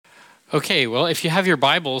Okay, well, if you have your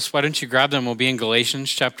Bibles, why don't you grab them? We'll be in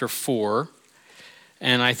Galatians chapter 4.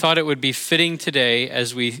 And I thought it would be fitting today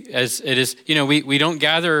as it is, we don't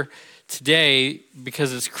gather today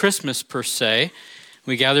because it's Christmas per se.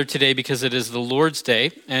 We gather today because it is the Lord's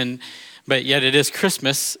Day, but yet it is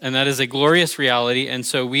Christmas, and that is a glorious reality. And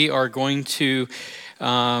so we are going to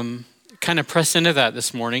kind of press into that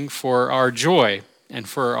this morning for our joy and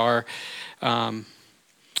for our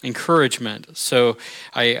encouragement. So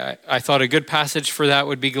I thought a good passage for that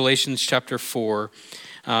would be Galatians chapter 4.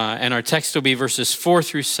 And our text will be verses 4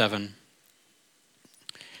 through 7.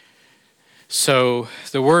 So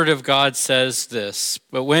the word of God says this: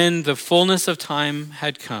 "But when the fullness of time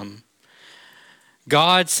had come,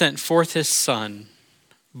 God sent forth his Son,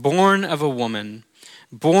 born of a woman,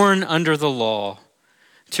 born under the law,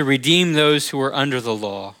 to redeem those who were under the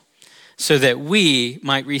law, so that we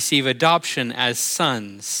might receive adoption as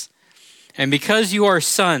sons. And because you are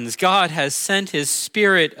sons, God has sent his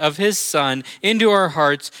Spirit of his Son into our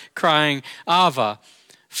hearts, crying, 'Abba,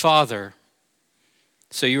 Father.'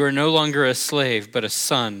 So you are no longer a slave, but a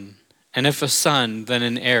son. And if a son, then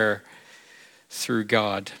an heir through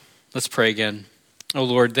God." Let's pray again. Oh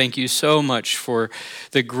Lord, thank you so much for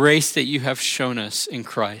the grace that you have shown us in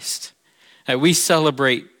Christ, that we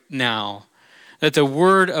celebrate now, that the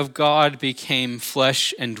Word of God became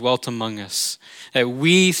flesh and dwelt among us, that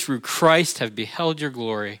we through Christ have beheld your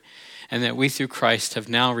glory, and that we through Christ have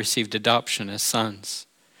now received adoption as sons.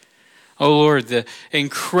 Oh Lord, the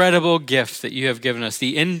incredible gift that you have given us,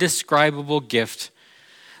 the indescribable gift.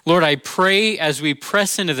 Lord, I pray as we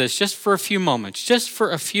press into this just for a few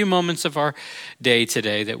moments of our day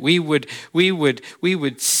today, that we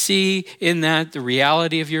would see in that the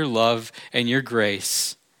reality of your love and your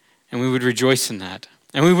grace. And we would rejoice in that.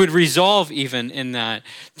 And we would resolve even in that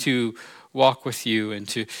to walk with you and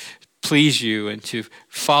to please you and to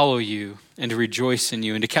follow you and to rejoice in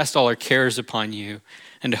you and to cast all our cares upon you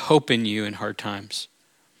and to hope in you in hard times.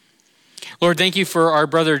 Lord, thank you for our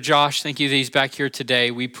brother Josh. Thank you that he's back here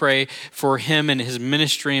today. We pray for him and his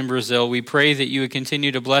ministry in Brazil. We pray that you would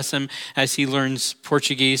continue to bless him as he learns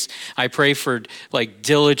Portuguese. I pray for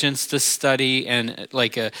diligence to study and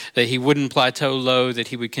that he wouldn't plateau low, that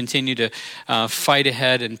he would continue to fight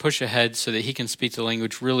ahead and push ahead so that he can speak the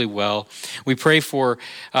language really well. We pray for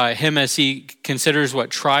him as he considers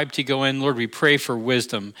what tribe to go in. Lord, we pray for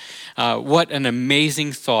wisdom. What an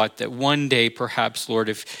amazing thought that one day perhaps,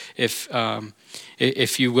 Lord,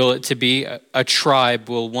 if you will it to be, a tribe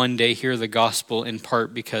will one day hear the gospel in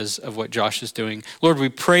part because of what Josh is doing. Lord, we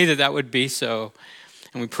pray that that would be so,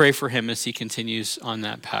 and we pray for him as he continues on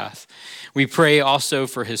that path. We pray also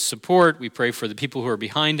for his support. We pray for the people who are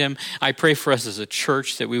behind him. I pray for us as a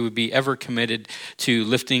church that we would be ever committed to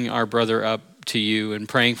lifting our brother up to you and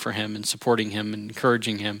praying for him and supporting him and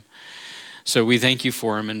encouraging him. So we thank you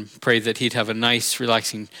for him and pray that he'd have a nice,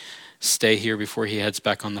 relaxing stay here before he heads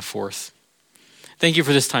back on the 4th. Thank you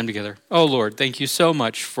for this time together. Oh Lord, thank you so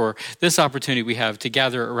much for this opportunity we have to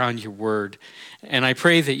gather around your word. And I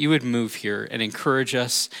pray that you would move here and encourage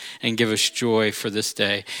us and give us joy for this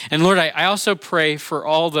day. And Lord, I also pray for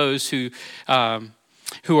all those who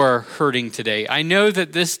are hurting today. I know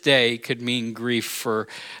that this day could mean grief for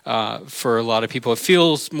a lot of people. It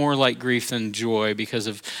feels more like grief than joy because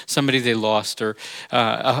of somebody they lost or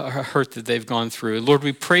a hurt that they've gone through. Lord,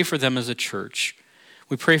 we pray for them as a church.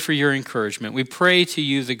 We pray for your encouragement. We pray to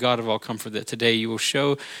you, the God of all comfort, that today you will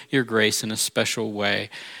show your grace in a special way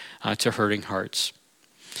to hurting hearts.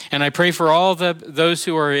 And I pray for all those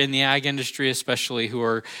who are in the ag industry, especially, who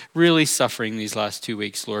are really suffering these last 2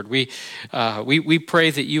 weeks, Lord. We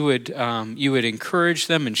pray that you would encourage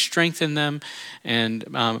them and strengthen them and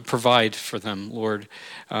provide for them, Lord,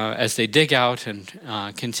 as they dig out and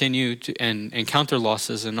continue to and encounter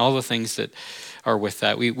losses and all the things that are with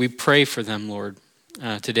that. We pray for them, Lord,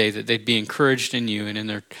 today, that they'd be encouraged in you and in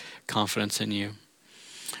their confidence in you.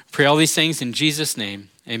 Pray all these things in Jesus' name.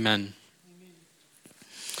 Amen.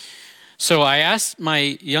 So I asked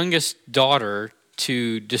my youngest daughter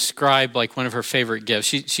to describe one of her favorite gifts.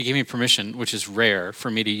 She gave me permission, which is rare for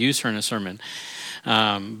me to use her in a sermon.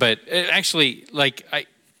 But actually,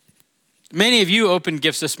 many of you opened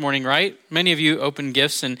gifts this morning, right? Many of you opened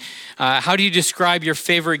gifts. And how do you describe your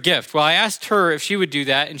favorite gift? Well, I asked her if she would do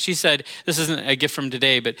that. And she said, this isn't a gift from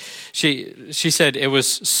today, but she said it was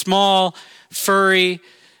small, furry,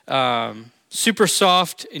 super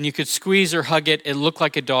soft, and you could squeeze or hug it. It looked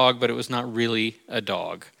like a dog, but it was not really a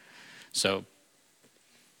dog. So,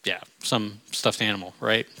 yeah, some stuffed animal,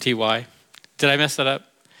 right? TY. Did I mess that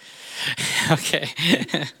up? Okay.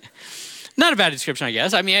 Not a bad description, I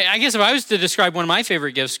guess. I mean, I guess if I was to describe one of my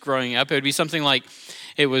favorite gifts growing up, it would be something like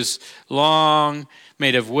It was long,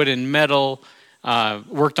 made of wood and metal,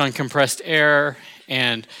 worked on compressed air,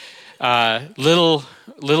 and little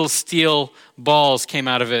steel balls came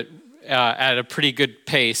out of it at a pretty good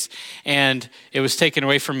pace, and it was taken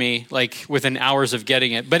away from me like within hours of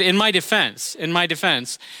getting it. But in my defense,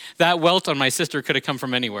 that welt on my sister could have come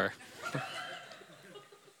from anywhere.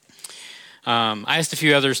 I asked a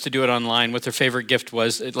few others to do it online what their favorite gift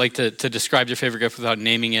was, like to describe their favorite gift without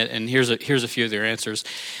naming it, and here's a few of their answers.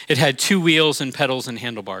 It had 2 wheels and pedals and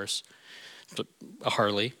handlebars. A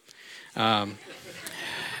Harley.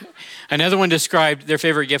 Another one described their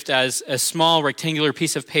favorite gift as a small rectangular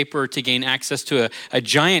piece of paper to gain access to a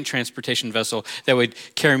giant transportation vessel that would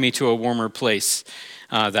carry me to a warmer place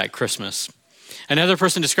that Christmas. Another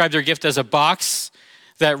person described their gift as a box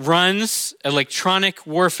that runs electronic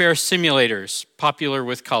warfare simulators, popular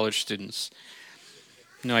with college students.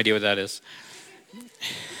 No idea what that is. A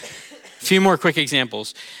few more quick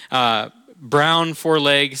examples. Brown, 4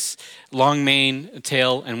 legs, long mane,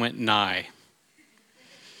 tail, and went nigh.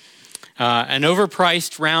 An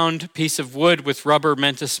overpriced round piece of wood with rubber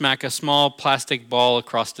meant to smack a small plastic ball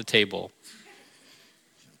across the table.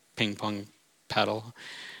 Ping pong paddle.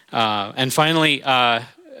 And finally,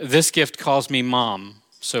 this gift calls me mom.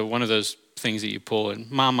 So one of those things that you pull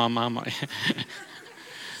and mama.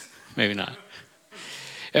 Maybe not.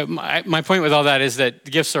 My point with all that is that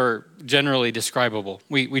gifts are generally describable.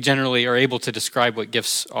 We generally are able to describe what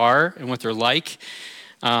gifts are and what they're like.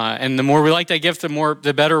 And the more we like that gift,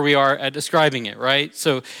 the better we are at describing it, right?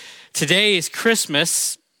 So today is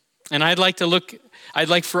Christmas, and I'd like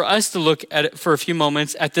for us to look at it for a few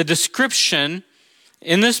moments at the description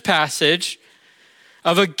in this passage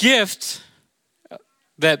of a gift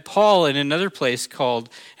that Paul in another place called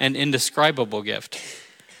an indescribable gift.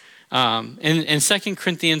 In 2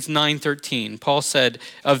 Corinthians 9:13, Paul said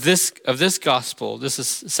of this gospel, this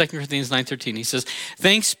is 2 Corinthians 9:13, he says,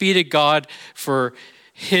 "Thanks be to God for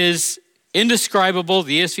his indescribable,"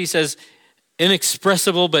 the ESV says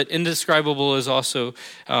inexpressible, but indescribable is also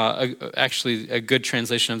actually a good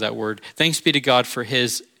translation of that word. "Thanks be to God for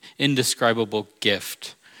his indescribable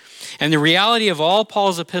gift." And the reality of all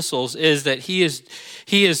Paul's epistles is that he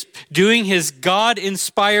is doing his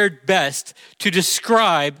God-inspired best to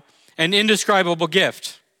describe an indescribable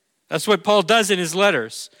gift. That's what Paul does in his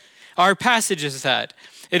letters. Our passage is that.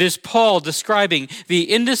 It is Paul describing the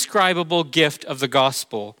indescribable gift of the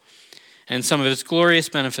gospel and some of its glorious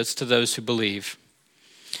benefits to those who believe.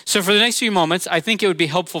 So for the next few moments, I think it would be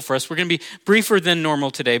helpful for us. We're going to be briefer than normal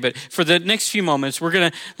today, but for the next few moments, we're going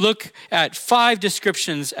to look at 5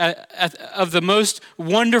 descriptions of the most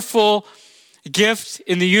wonderful gift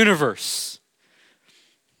in the universe.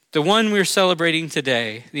 The one we're celebrating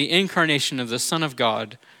today, the incarnation of the Son of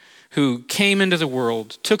God, who came into the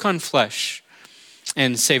world, took on flesh,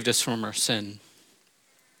 and saved us from our sin.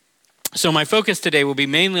 So my focus today will be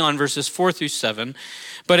mainly on verses 4 through 7,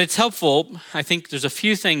 but it's helpful. I think there's a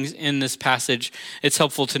few things in this passage. It's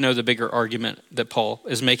helpful to know the bigger argument that Paul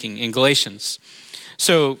is making in Galatians.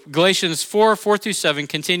 So Galatians 4 through 7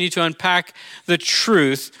 continue to unpack the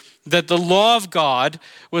truth that the law of God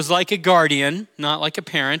was like a guardian, not like a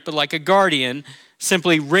parent, but like a guardian,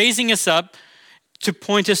 simply raising us up to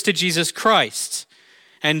point us to Jesus Christ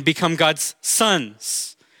and become God's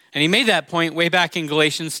sons. And he made that point way back in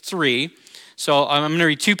Galatians 3. So I'm going to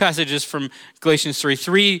read 2 passages from Galatians 3.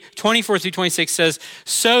 3:24 through 26 says,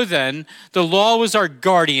 "So then, the law was our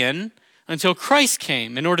guardian until Christ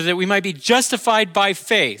came, in order that we might be justified by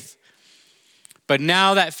faith. But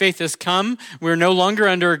now that faith has come, we're no longer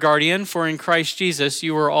under a guardian, for in Christ Jesus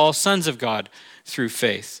you are all sons of God through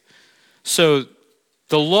faith." So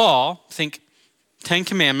the law, think 10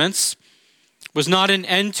 Commandments, was not an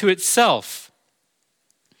end to itself.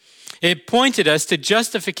 It pointed us to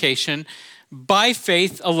justification by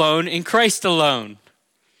faith alone in Christ alone.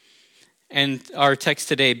 And our text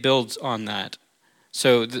today builds on that.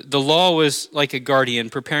 So the law was like a guardian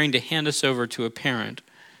preparing to hand us over to a parent.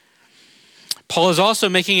 Paul is also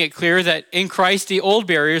making it clear that in Christ the old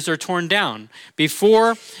barriers are torn down.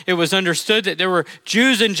 Before, it was understood that there were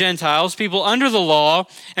Jews and Gentiles, people under the law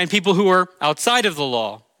and people who were outside of the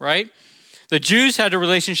law, right? The Jews had a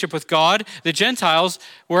relationship with God. The Gentiles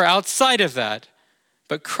were outside of that.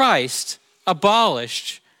 But Christ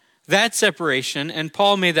abolished that separation, and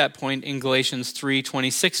Paul made that point in Galatians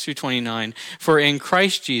 3:26 through 29. "For in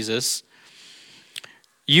Christ Jesus,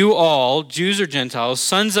 you all, Jews or Gentiles,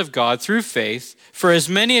 sons of God through faith, for as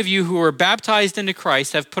many of you who were baptized into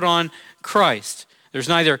Christ have put on Christ. There's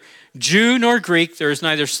neither Jew nor Greek, there is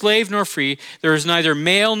neither slave nor free, there is neither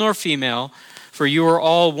male nor female, for you are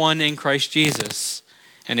all one in Christ Jesus.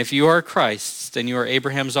 And if you are Christ's, then you are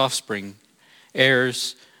Abraham's offspring,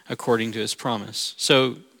 heirs according to his promise.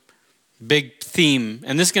 So, big theme,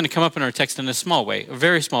 and this is going to come up in our text in a small way, a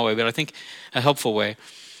very small way, but I think a helpful way.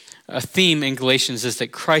 A theme in Galatians is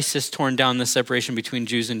that Christ has torn down the separation between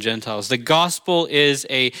Jews and Gentiles. The gospel is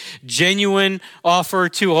a genuine offer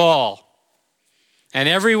to all. And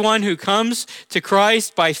everyone who comes to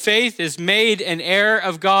Christ by faith is made an heir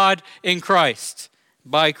of God in Christ,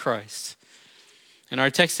 by Christ. And our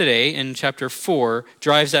text today in chapter 4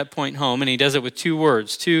 drives that point home, and he does it with two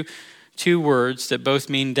words that both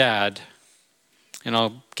mean dad. And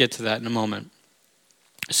I'll get to that in a moment.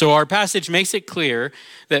 So our passage makes it clear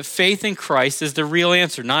that faith in Christ is the real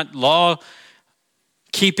answer, not law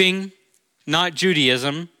keeping, not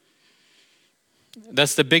Judaism.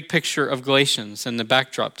 That's the big picture of Galatians and the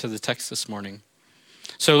backdrop to the text this morning.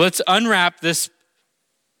 So let's unwrap this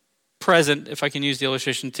present, if I can use the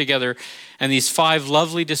illustration, together, and these 5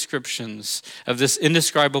 lovely descriptions of this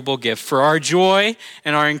indescribable gift for our joy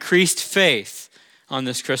and our increased faith on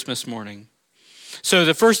this Christmas morning. So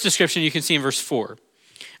the first description you can see in verse 4.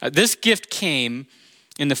 This gift came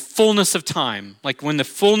in the fullness of time, like when the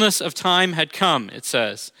fullness of time had come, it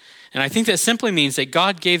says. And I think that simply means that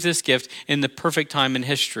God gave this gift in the perfect time in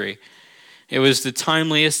history. It was the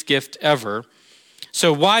timeliest gift ever.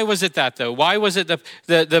 So why was it that, though? Why was it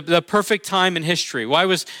the perfect time in history? Why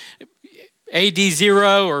was AD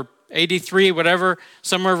 0 or AD 3, whatever,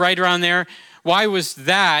 somewhere right around there, why was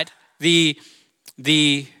that the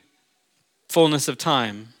fullness of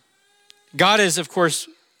time? God is, of course,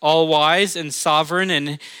 all-wise and sovereign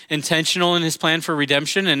and intentional in his plan for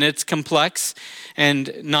redemption, and it's complex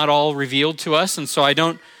and not all revealed to us, and so I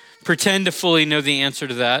don't pretend to fully know the answer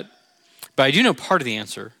to that, but I do know part of the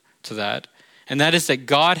answer to that, and that is that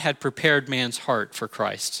God had prepared man's heart for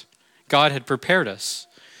Christ. God had prepared us.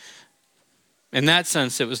 In that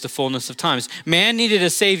sense, it was the fullness of times. Man needed a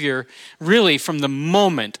Savior really from the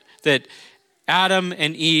moment that Adam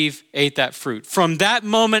and Eve ate that fruit. From that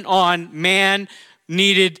moment on, man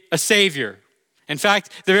needed a Savior. In fact,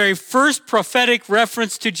 the very first prophetic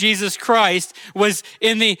reference to Jesus Christ was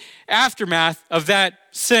in the aftermath of that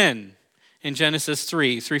sin in Genesis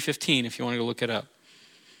 3:15, if you want to go look it up.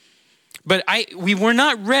 But we were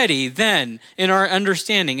not ready then in our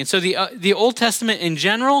understanding. And so the Old Testament in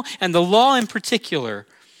general and the law in particular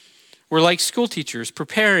were like school teachers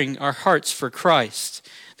preparing our hearts for Christ.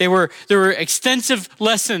 There were extensive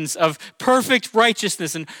lessons of perfect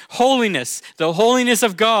righteousness and holiness, the holiness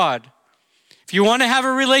of God. If you want to have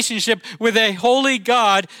a relationship with a holy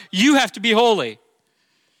God, you have to be holy.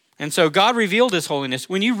 And so God revealed his holiness.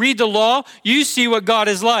 When you read the law, you see what God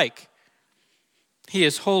is like. He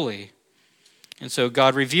is holy. And so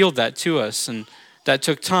God revealed that to us, and that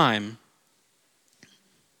took time.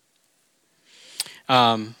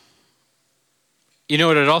 You know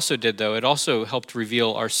what it also did, though? It also helped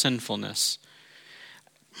reveal our sinfulness.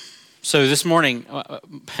 So this morning,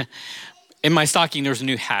 in my stocking, there was a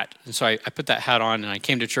new hat. And so I put that hat on, and I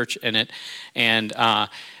came to church in it. And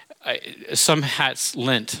some hats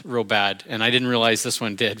lint real bad, and I didn't realize this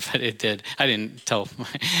one did, but it did. I didn't tell.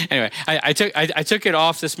 Anyway, I took it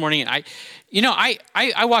off this morning, and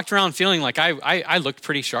I walked around feeling like I looked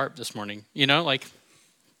pretty sharp this morning. Like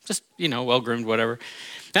just well groomed, whatever.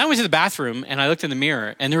 Then I went to the bathroom and I looked in the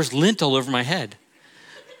mirror, and there was lint all over my head.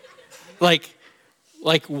 Like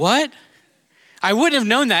what? I wouldn't have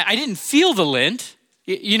known that. I didn't feel the lint.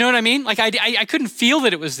 You know what I mean? Like I couldn't feel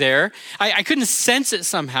that it was there. I couldn't sense it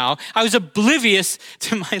somehow. I was oblivious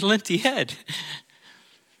to my linty head.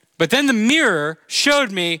 But then the mirror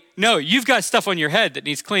showed me, no, you've got stuff on your head that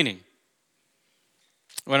needs cleaning.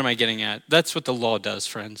 What am I getting at? That's what the law does,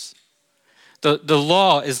 friends. The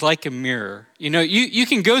law is like a mirror. You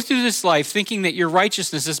can go through this life thinking that your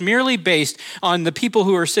righteousness is merely based on the people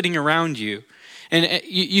who are sitting around you. And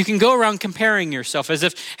you can go around comparing yourself as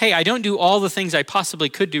if, hey, I don't do all the things I possibly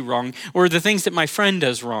could do wrong, or the things that my friend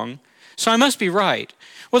does wrong, so I must be right.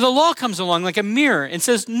 Well, the law comes along like a mirror and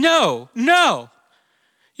says, no,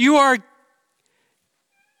 you are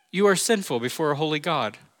sinful before a holy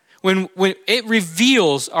God. When it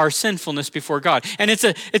reveals our sinfulness before God. And it's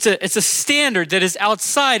a standard that is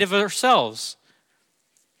outside of ourselves.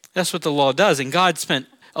 That's what the law does. And God spent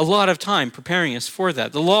a lot of time preparing us for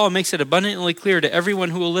that. The law makes it abundantly clear to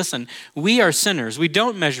everyone who will listen. We are sinners. We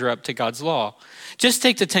don't measure up to God's law. Just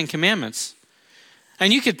take the 10 Commandments.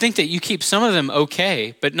 And you could think that you keep some of them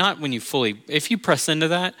okay, but not when you if you press into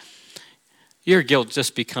that, your guilt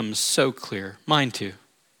just becomes so clear. Mine too.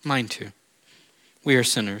 We are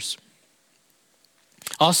sinners.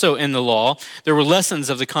 Also in the law, there were lessons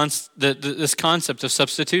of this concept of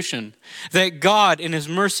substitution, that God in his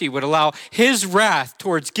mercy would allow his wrath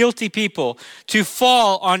towards guilty people to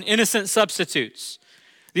fall on innocent substitutes.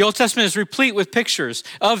 The Old Testament is replete with pictures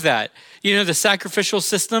of that. You know, the sacrificial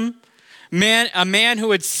system. A man who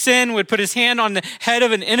would sin would put his hand on the head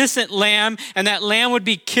of an innocent lamb, and that lamb would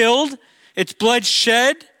be killed, its blood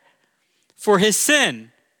shed for his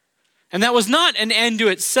sin. And that was not an end to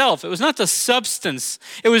itself. It was not the substance.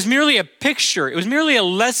 It was merely a picture. It was merely a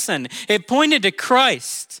lesson. It pointed to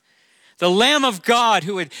Christ, the Lamb of God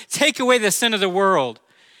who would take away the sin of the world.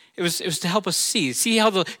 It was to help us see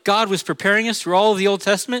how God was preparing us through all of the Old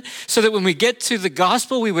Testament so that when we get to the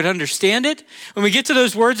gospel, we would understand it. When we get to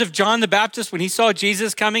those words of John the Baptist when he saw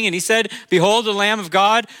Jesus coming and he said, "Behold the Lamb of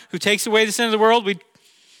God who takes away the sin of the world,"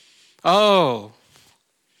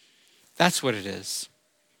 that's what it is.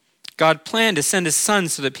 God planned to send his son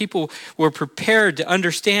so that people were prepared to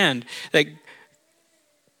understand that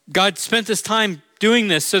God spent this time doing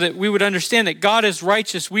this so that we would understand that God is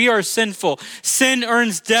righteous, we are sinful, sin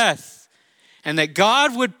earns death, and that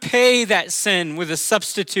God would pay that sin with a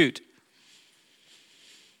substitute,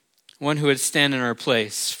 one who would stand in our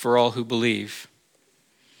place for all who believe.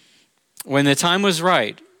 When the time was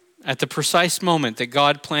right, at the precise moment that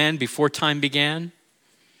God planned before time began,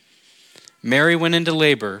 Mary went into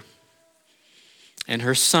labor, and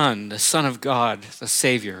her son, the Son of God, the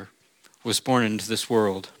Savior, was born into this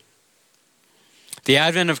world. The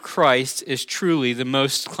advent of Christ is truly the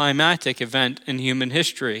most climactic event in human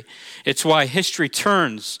history. It's why history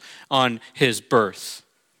turns on his birth.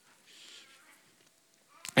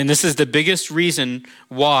 And this is the biggest reason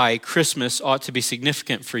why Christmas ought to be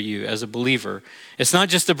significant for you as a believer. It's not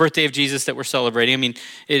just the birthday of Jesus that we're celebrating. I mean,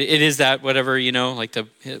 it is that, whatever,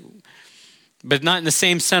 but not in the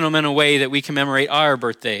same sentimental way that we commemorate our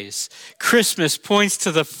birthdays. Christmas points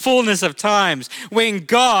to the fullness of times when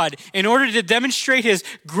God, in order to demonstrate his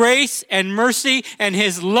grace and mercy and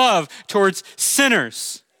his love towards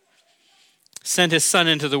sinners, sent his son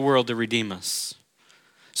into the world to redeem us.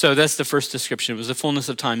 So that's the first description. It was the fullness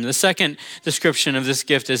of time. The second description of this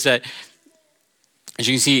gift is that, as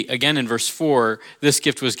you can see again in verse 4, this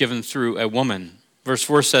gift was given through a woman. Verse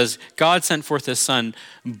 4 says, God sent forth his son,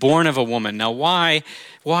 born of a woman. Now, why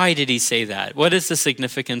did he say that? What is the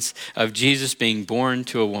significance of Jesus being born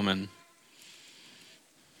to a woman?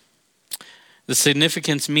 The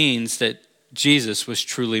significance means that Jesus was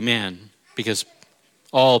truly man, because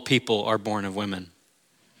all people are born of women.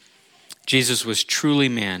 Jesus was truly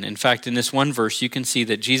man. In fact, in this one verse, you can see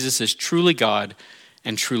that Jesus is truly God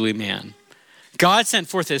and truly man. God sent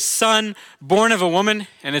forth his son, born of a woman,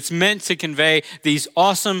 and it's meant to convey these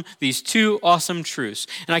two awesome truths.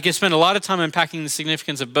 And I could spend a lot of time unpacking the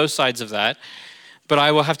significance of both sides of that, but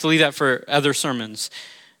I will have to leave that for other sermons.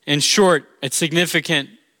 In short, it's significant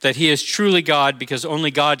that he is truly God because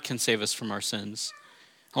only God can save us from our sins.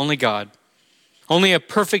 Only God. Only a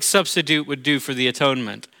perfect substitute would do for the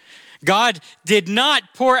atonement. God did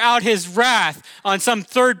not pour out his wrath on some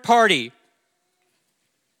third party.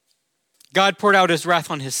 God poured out his wrath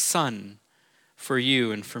on his son for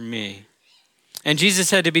you and for me. And Jesus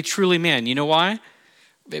had to be truly man. You know why?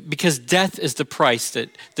 Because death is the price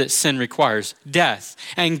that sin requires. Death.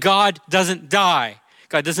 And God doesn't die.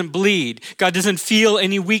 God doesn't bleed. God doesn't feel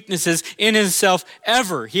any weaknesses in himself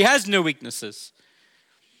ever. He has no weaknesses.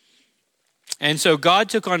 And so God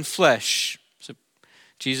took on flesh. So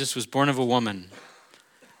Jesus was born of a woman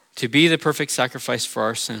to be the perfect sacrifice for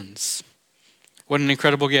our sins. What an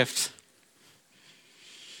incredible gift.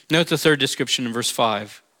 Note the third description in verse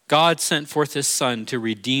 5. God sent forth his son to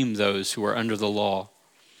redeem those who are under the law.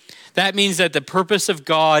 That means that the purpose of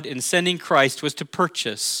God in sending Christ was to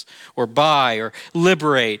purchase or buy or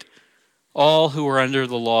liberate all who are under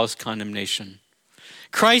the law's condemnation.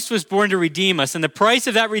 Christ was born to redeem us, and the price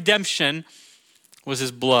of that redemption was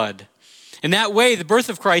his blood. In that way, the birth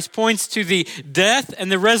of Christ points to the death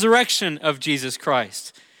and the resurrection of Jesus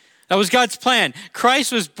Christ. That was God's plan.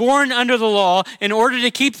 Christ was born under the law in order to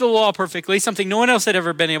keep the law perfectly, something no one else had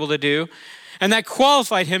ever been able to do. And that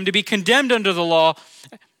qualified him to be condemned under the law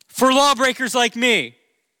for lawbreakers like me,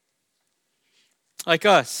 like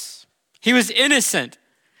us. He was innocent,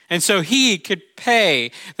 and so he could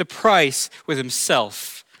pay the price with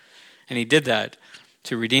himself. And he did that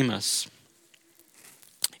to redeem us.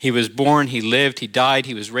 He was born, he lived, he died,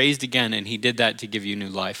 he was raised again, and he did that to give you new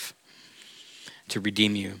life, to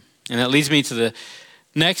redeem you. And that leads me to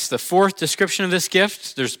the fourth description of this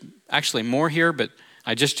gift. There's actually more here, but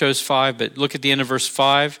I just chose 5. But look at the end of verse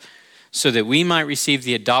 5. So that we might receive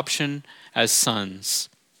the adoption as sons.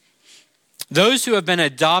 Those who have been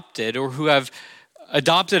adopted or who have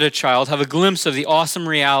adopted a child have a glimpse of the awesome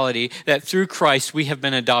reality that through Christ we have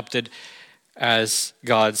been adopted as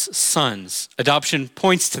God's sons. Adoption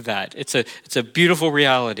points to that. It's a beautiful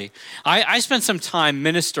reality. I spent some time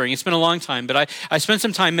ministering. It's been a long time, but I spent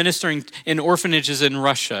some time ministering in orphanages in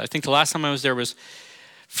Russia. I think the last time I was there was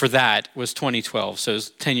 2012. So it was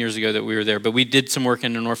 10 years ago that we were there. But we did some work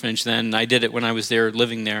in an orphanage then, and I did it when I was there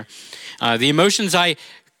living there. The emotions I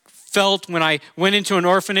felt when I went into an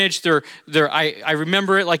orphanage, I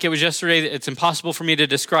remember it like it was yesterday. It's impossible for me to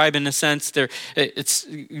describe in a sense. It's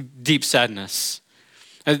deep sadness.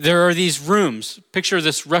 There are these rooms. Picture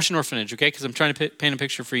this Russian orphanage, okay? Because I'm trying to paint a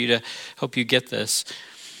picture for you to help you get this.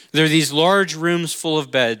 There are these large rooms full of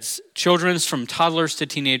beds. Children from toddlers to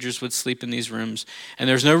teenagers would sleep in these rooms. And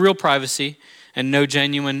there's no real privacy and no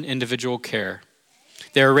genuine individual care.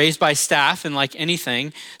 They were raised by staff, and like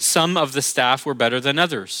anything, some of the staff were better than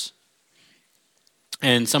others.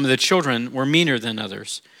 And some of the children were meaner than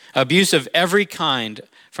others. Abuse of every kind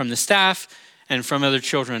from the staff and from other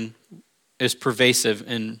children is pervasive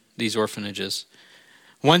in these orphanages.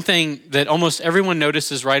 One thing that almost everyone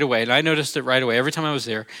notices right away, and I noticed it right away every time I was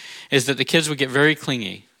there, is that the kids would get very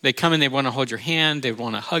clingy. They'd come and they'd want to hold your hand, they'd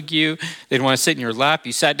want to hug you, they'd want to sit in your lap.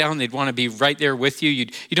 You sat down, they'd want to be right there with you. You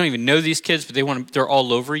don't even know these kids, but they're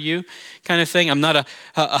all over you kind of thing. I'm not a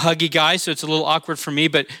huggy guy, so it's a little awkward for me,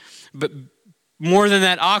 but more than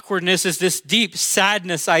that awkwardness is this deep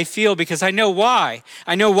sadness I feel because I know why.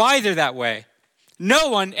 I know why they're that way. No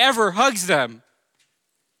one ever hugs them.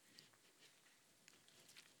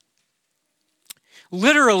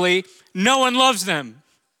 Literally, no one loves them.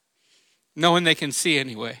 No one they can see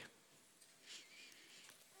anyway.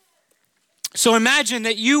 So imagine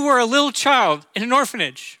that you were a little child in an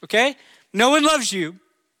orphanage, okay? No one loves you.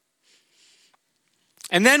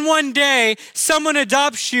 And then one day, someone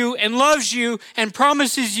adopts you and loves you and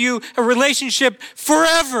promises you a relationship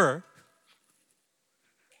forever.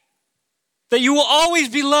 That you will always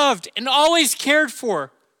be loved and always cared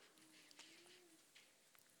for.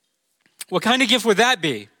 What kind of gift would that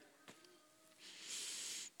be?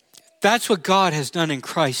 That's what God has done in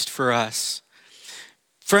Christ for us.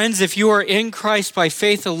 Friends, if you are in Christ by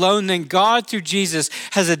faith alone, then God through Jesus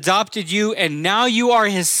has adopted you and now you are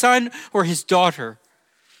his son or his daughter.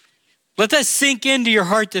 Let that sink into your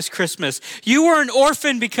heart this Christmas. You were an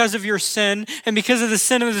orphan because of your sin and because of the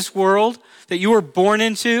sin of this world that you were born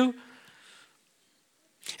into.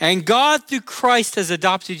 And God through Christ has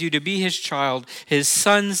adopted you to be his child, his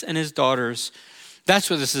sons and his daughters. That's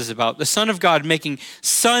what this is about. The Son of God making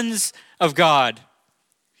sons of God,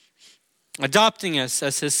 adopting us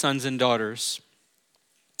as his sons and daughters.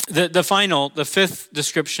 The fifth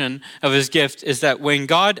description of his gift is that when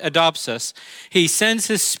God adopts us, he sends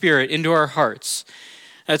his Spirit into our hearts.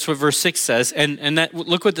 That's what verse 6 says. And that,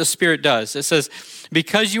 look what the Spirit does. It says,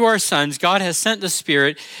 because you are sons, God has sent the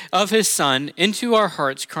Spirit of his Son into our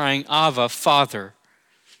hearts, crying, Abba, Father.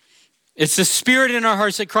 It's the Spirit in our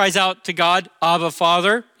hearts that cries out to God, Abba,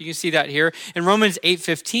 Father. You can see that here. In Romans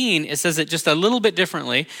 8:15, it says it just a little bit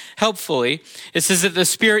differently, helpfully. It says that the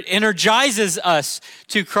Spirit energizes us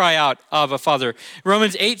to cry out, Abba, Father.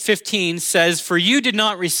 Romans 8:15 says, for you did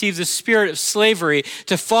not receive the spirit of slavery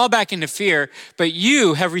to fall back into fear, but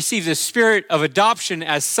you have received the spirit of adoption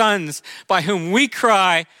as sons, by whom we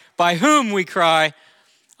cry,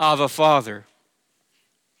 Abba, Father.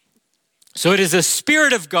 So it is the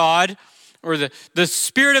Spirit of God, or the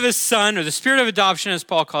Spirit of his Son, or the Spirit of adoption, as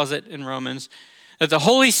Paul calls it in Romans, that the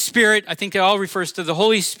Holy Spirit, I think it all refers to the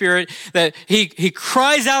Holy Spirit, that he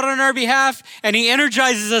cries out on our behalf, and he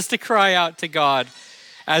energizes us to cry out to God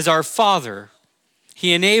as our Father.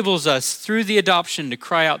 He enables us through the adoption to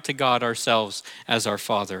cry out to God ourselves as our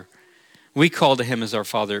Father. We call to him as our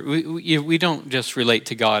Father. We don't just relate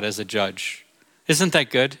to God as a judge. Isn't that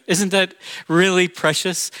good? Isn't that really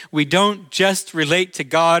precious? We don't just relate to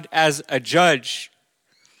God as a judge.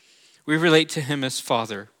 We relate to him as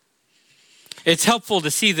Father. It's helpful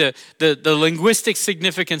to see the linguistic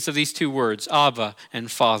significance of these two words, Abba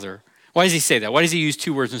and Father. Why does he say that? Why does he use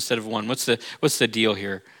two words instead of one? What's the deal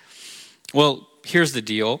here? Well, here's the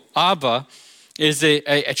deal. Abba is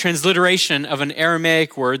a transliteration of an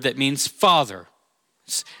Aramaic word that means father.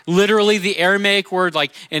 It's literally the Aramaic word,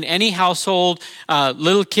 like in any household,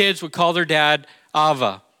 little kids would call their dad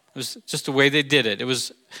Ava. It was just the way they did it. It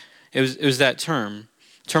was that term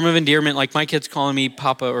of endearment, like my kids calling me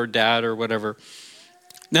Papa or Dad or whatever.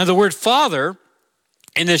 Now the word father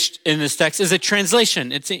in this text is a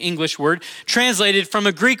translation. It's an English word translated from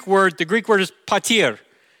a Greek word. The Greek word is pater.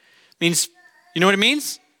 Means, you know what it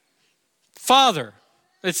means? Father.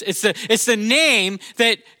 It's the name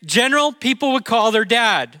that general people would call their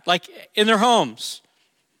dad, like in their homes,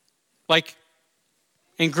 like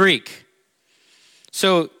in Greek.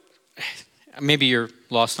 So maybe you're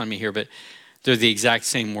lost on me here, but they're the exact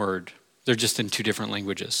same word. They're just in two different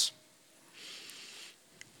languages.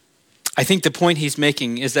 I think the point he's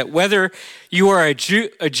making is that whether you are a Jew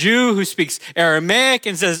who speaks Aramaic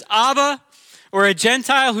and says Abba, or a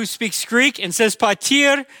Gentile who speaks Greek and says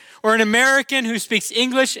Pater, or an American who speaks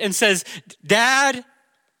English and says Dad,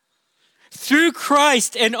 through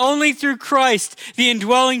Christ and only through Christ, the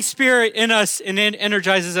indwelling Spirit in us and it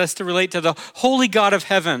energizes us to relate to the holy God of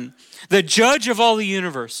heaven, the judge of all the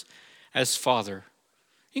universe, as Father.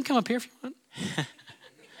 You can come up here if you want.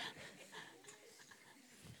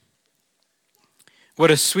 What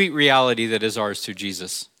a sweet reality that is ours through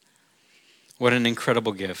Jesus. What an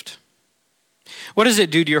incredible gift. What does it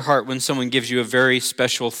do to your heart when someone gives you a very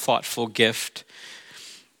special, thoughtful gift?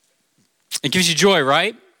 It gives you joy,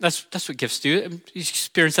 right? That's what gifts do. You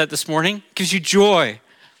experienced that this morning. It gives you joy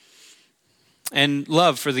and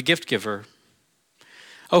love for the gift giver.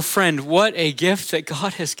 Oh, friend, what a gift that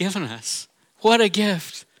God has given us. What a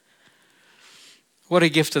gift. What a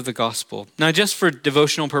gift of the gospel. Now, just for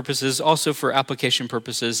devotional purposes, also for application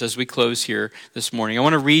purposes as we close here this morning, I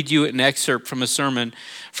want to read you an excerpt from a sermon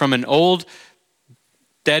from an old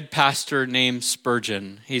dead pastor named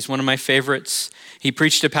Spurgeon. He's one of my favorites. He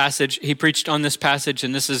preached on this passage,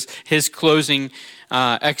 and this is his closing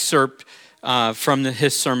excerpt from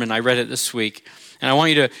his sermon. I read it this week. And I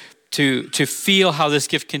want you to feel how this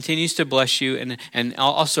gift continues to bless you, and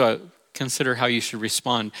also consider how you should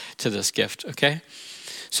respond to this gift, okay?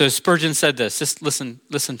 So Spurgeon said this. Just listen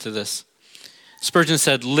to this. Spurgeon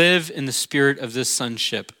said, live in the spirit of this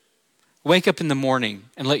sonship. Wake up in the morning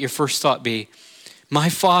and let your first thought be, my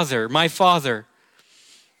Father,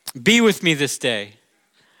 be with me this day.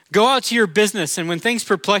 Go out to your business, and when things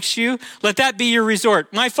perplex you, let that be your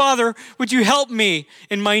resort. My Father, would you help me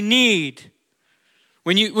in my need?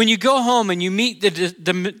 When you go home and you meet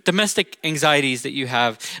the domestic anxieties that you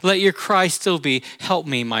have, let your cry still be, help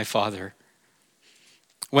me, my Father.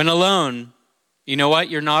 When alone, you know what?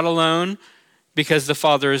 You're not alone because the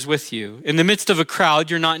Father is with you. In the midst of a crowd,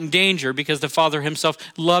 you're not in danger because the Father himself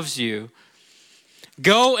loves you.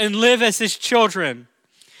 Go and live as his children.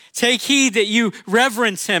 Take heed that you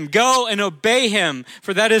reverence him. Go and obey him,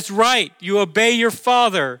 for that is right. You obey your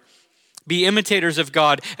Father. Be imitators of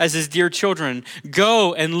God as his dear children.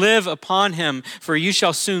 Go and live upon him, for you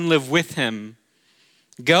shall soon live with him.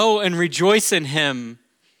 Go and rejoice in him.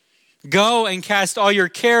 Go and cast all your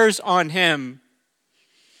cares on him.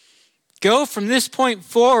 Go from this point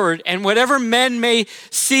forward, and whatever men may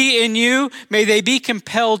see in you, may they be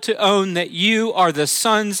compelled to own that you are the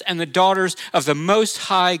sons and the daughters of the Most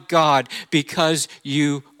High God, because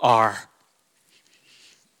you are.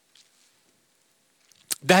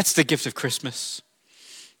 That's the gift of Christmas.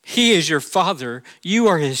 He is your Father. You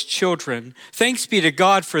are his children. Thanks be to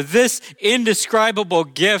God for this indescribable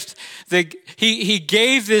gift. He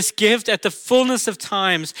gave this gift at the fullness of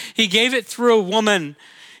times. He gave it through a woman.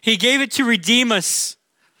 He gave it to redeem us.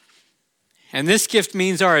 And this gift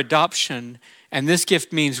means our adoption. And this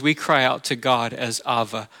gift means we cry out to God as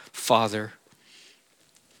Abba, Father.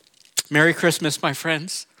 Merry Christmas, my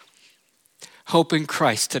friends. Hope in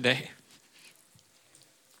Christ today.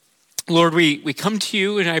 Lord, we come to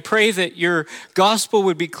you, and I pray that your gospel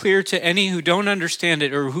would be clear to any who don't understand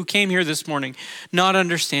it or who came here this morning not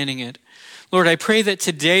understanding it. Lord, I pray that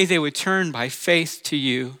today they would turn by faith to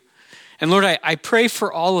you. And Lord, I pray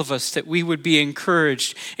for all of us that we would be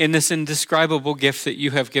encouraged in this indescribable gift that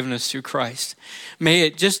you have given us through Christ. May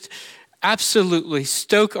it just absolutely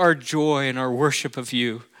stoke our joy and our worship of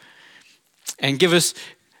you and give us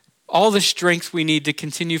all the strength we need to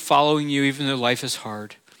continue following you even though life is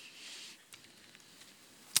hard.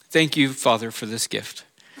 Thank you, Father, for this gift.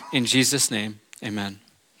 In Jesus' name, amen.